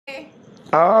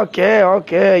Okay,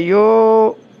 okay.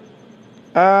 You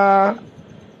uh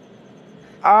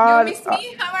You are. miss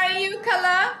me? How are you,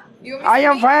 Kala? You miss I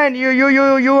am me? fine.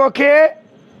 You okay?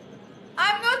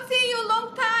 I'm not seeing you long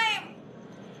time.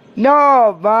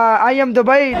 No, I am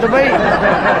Dubai. Why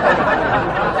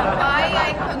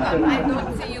I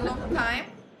don't see you long time?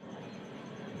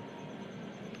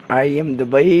 I am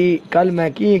Dubai. कल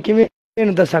मैं किवें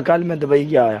दसा कल मैं Dubai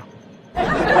गया आया. I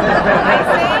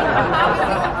say, how is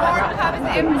your work? How is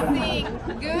everything?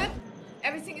 Good?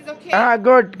 Everything is okay?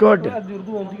 Good.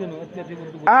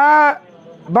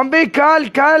 Bombay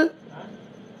कल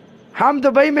हम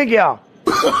दुबई में गया.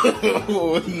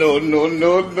 No.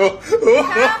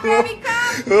 Come, baby,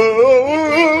 come. We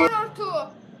play one or two.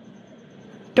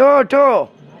 To.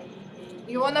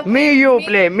 You wanna play Me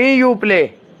with you play.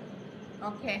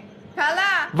 Okay. Kala.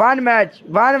 One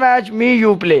match. Me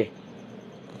you play.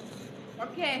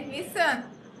 Okay, listen.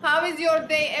 How is your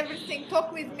day? Everything?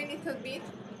 Talk with me little bit.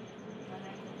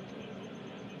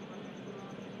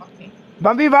 Okay.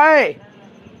 बम्बी भाई.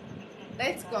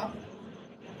 Let's go.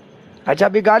 अच्छा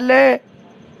भी गल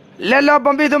ले लो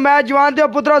बम्बी तू match जवान दो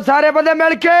पुत्रो सारे बंदे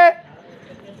मिल के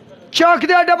चौक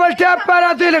दे डबल स्टेप पर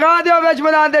तू लगा दो बिच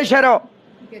मैदान दे शरो.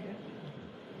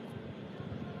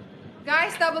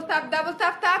 Guys, double tap,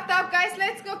 guys,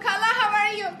 let's go. Kala, how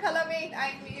are you? Kala, wait,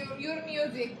 your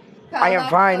music. Kala, I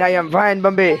am fine,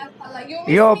 Bambi. Kala,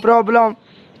 Your problem.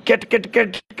 Kit.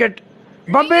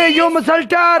 Bambi, you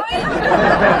musaltar.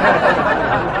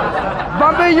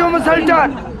 Bambi, you musaltar.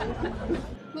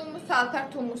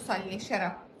 Tu musalli, shut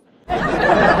up.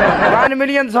 1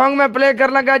 million song में play कर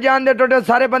लगा जान दे total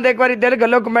सारे बंदे एक बारी दिल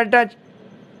गलो कमेंट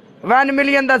 1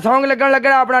 million दा song लगन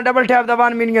लगा अपना डबल टैप दा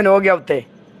 1 million हो गया उत्ते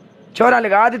छोरा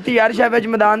लगा दी यार शाह विच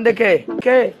मैदान देखे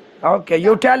okay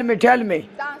you tell me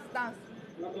Dance.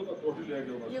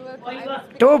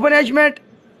 two punishment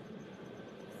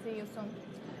See you soon.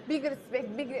 Big respect.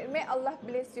 May Allah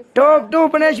bless you. two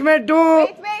punishment two.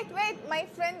 Wait, my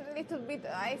friend, little bit.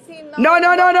 I see now.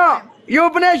 No. You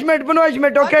punishment.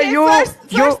 Okay,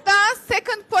 First dance,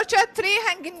 second pocha, 3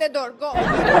 hang in the door. Go.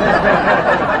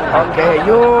 Okay,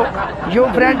 you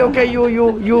friend. Okay,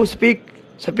 you speak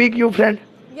you friend.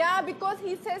 Yeah, because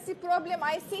he says the problem.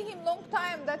 I see him long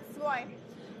time. That's why.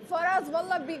 Faraz,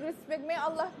 wallah, big respect. May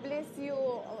Allah bless you.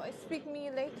 Speak me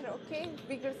later, okay?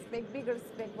 Big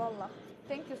respect, wallah.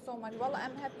 Thank you so much. Wallah,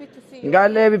 I'm happy to see you.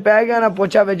 गल भी पै गया ना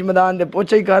पोछा विच मैदान दे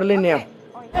पोछा ही कर लेने आ.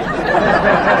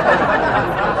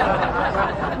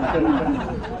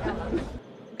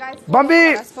 Guys,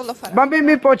 Bambi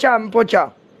me pocha.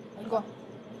 Go.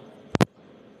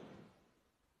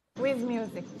 With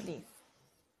music, please.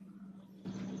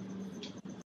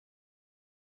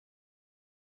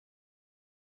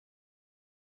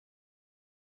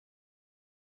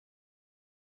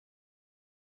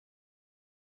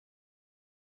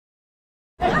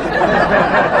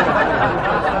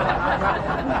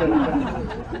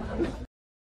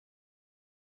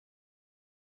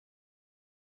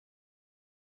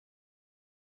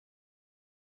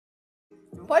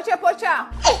 Pocha.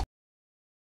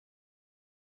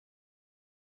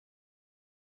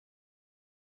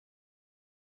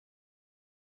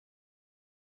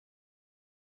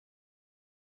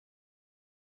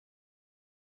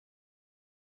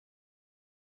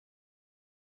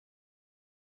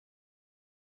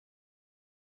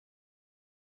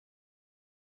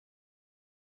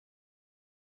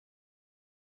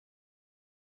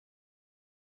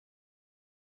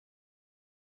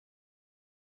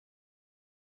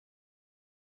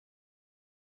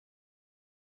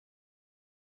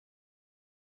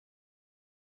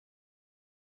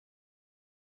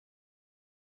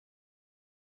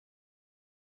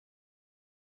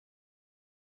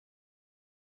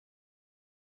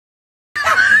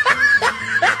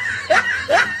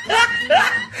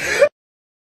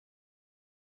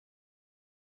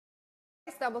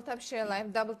 Double tap, share live.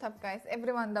 Double tap, guys.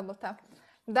 Everyone double tap.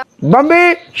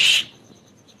 Bambi.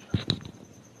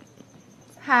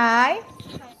 Hi.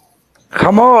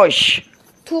 खामोश.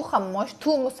 Tu khamosh, tu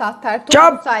musaltar, tu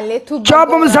Chop. musalli, tu Chop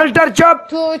musaltar chop.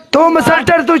 Tu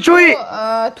musaltar tu chui.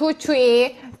 Tu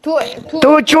chui, Tu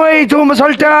chui tu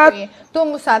musaltar. tu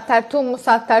musaltar,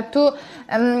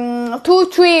 tu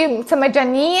chui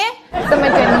samajaniye.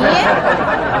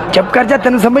 चुप कर जा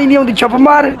तेन समझ नहीं आती चुप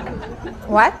मार.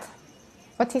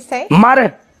 What he say? मार.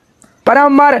 परा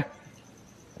मार.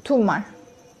 Tu mar.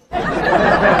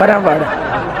 परा मार.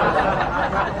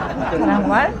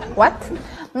 What?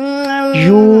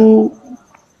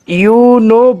 You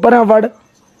know para word?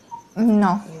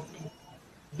 No.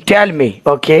 Tell me,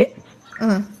 okay?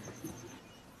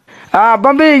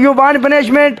 Bambi, you want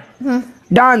punishment?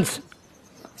 Dance.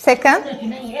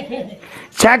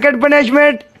 Second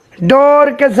punishment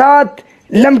door के साथ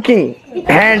लमकी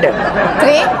hand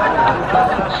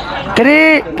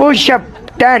 3 pushup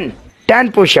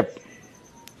 10 pushup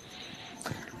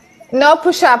No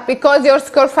push up because your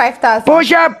score 5,000.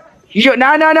 Pushup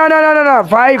no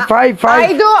 5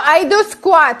 I do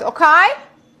squat, okay?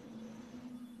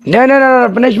 no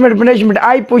punishment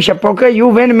I push up okay you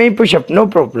win me push up no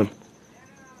problem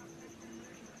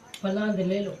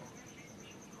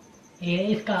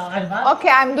Okay,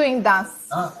 I'm doing dance.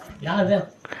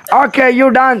 okay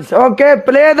you dance okay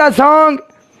play the song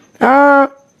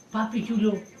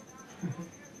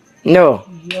no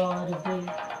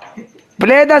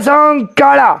play the song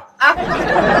Kala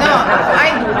No, I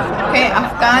do. Okay,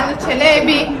 Afghan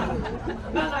jalebi.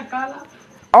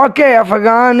 okay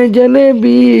Afghan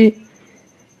jalebi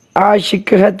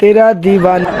आशिक है तेरा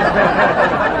दीवाना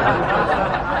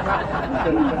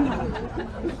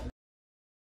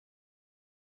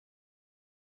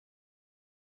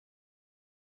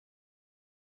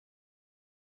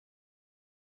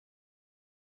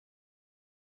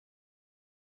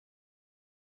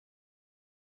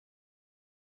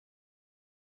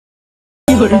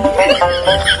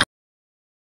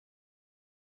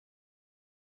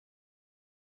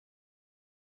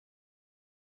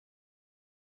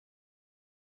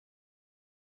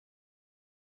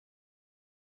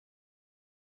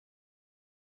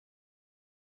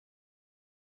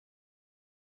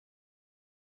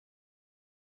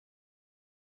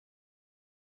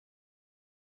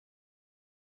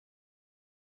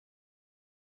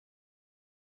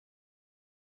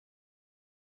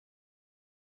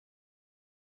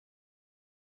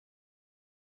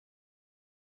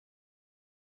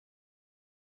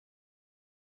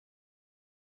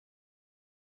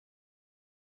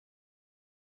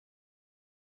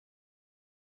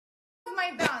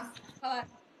My dance.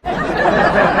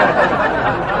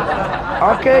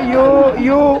 okay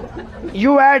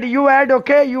you add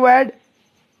okay you add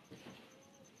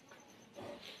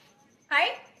Hi,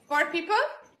 4 people.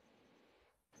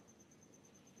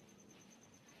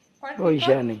 4 कोई people.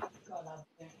 शय नहीं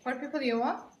 4 people you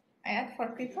want? I add 4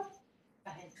 people.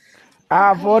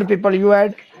 4 people you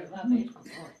add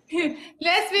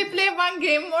Let's we play one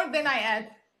game more than I add.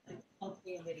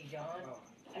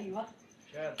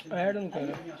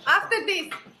 After this.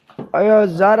 अयो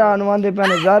ज़ारा अनुमान दे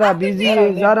पहने Zaara busy है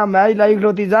Zaara match like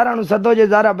लोती Zaara नु सदो जे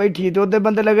ज़ारा बैठी है तो ओदे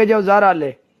बंदे लगे जाओ ज़ारा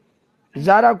ले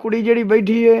ज़ारा कुड़ी जेड़ी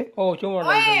बैठी है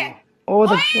Oye, ओ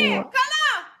तो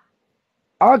Kala,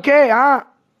 ओके हां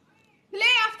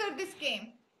play after this game.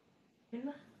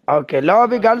 Okay लो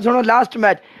अभी गल सुनो last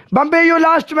match Bombay you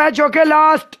last match okay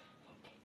last